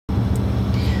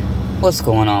What's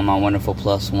going on, my wonderful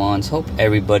plus ones? Hope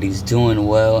everybody's doing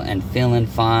well and feeling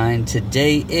fine.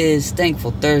 Today is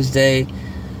Thankful Thursday,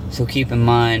 so keep in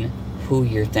mind who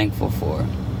you're thankful for.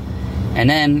 And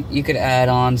then you could add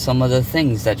on some of the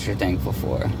things that you're thankful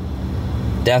for.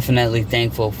 Definitely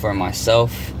thankful for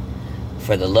myself,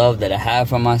 for the love that I have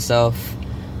for myself,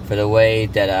 for the way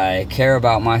that I care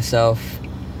about myself.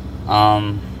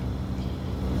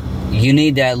 You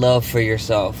need that love for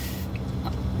yourself.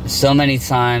 So many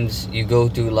times you go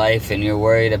through life and you're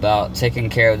worried about taking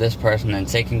care of this person and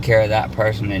taking care of that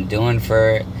person and doing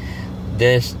for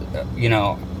this,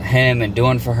 him and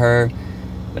doing for her.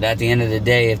 But at the end of the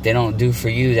day, if they don't do for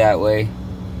you that way,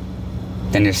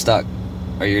 then you're stuck.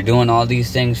 Or you're doing all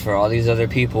these things for all these other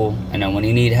people, and then when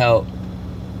you need help,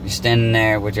 you're standing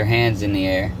there with your hands in the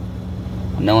air.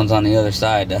 No one's on the other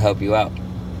side to help you out.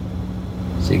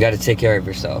 So you got to take care of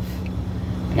yourself.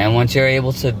 And once you're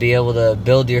able to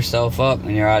build yourself up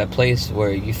and you're at a place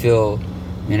where you feel,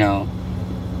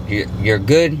 you're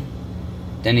good,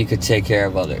 then you could take care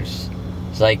of others.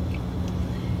 It's like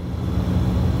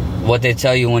what they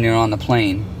tell you when you're on the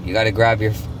plane. You got to grab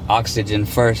your oxygen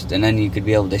first, and then you could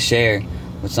be able to share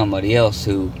with somebody else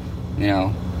who,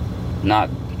 not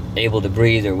able to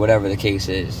breathe or whatever the case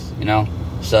is,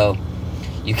 So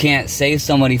you can't save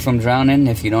somebody from drowning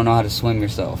if you don't know how to swim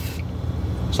yourself.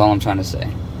 That's all I'm trying to say.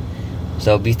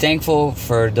 So be thankful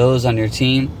for those on your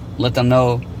team. Let them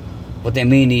know what they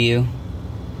mean to you.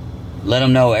 Let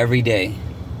them know every day,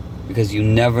 because you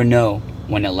never know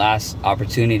when the last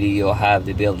opportunity you'll have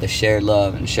to be able to share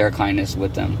love and share kindness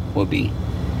with them will be.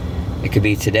 It could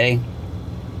be today.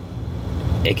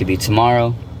 It could be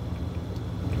tomorrow.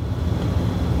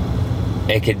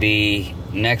 It could be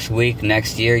next week,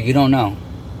 next year. You don't know.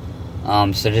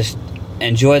 So just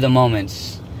enjoy the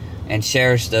moments and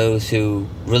cherish those who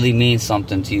really mean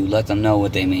something to you. Let them know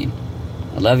what they mean.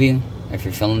 I love you. If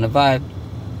you're feeling the vibe,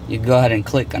 you can go ahead and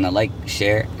click on the like,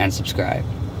 share, and subscribe.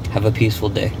 Have a peaceful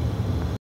day.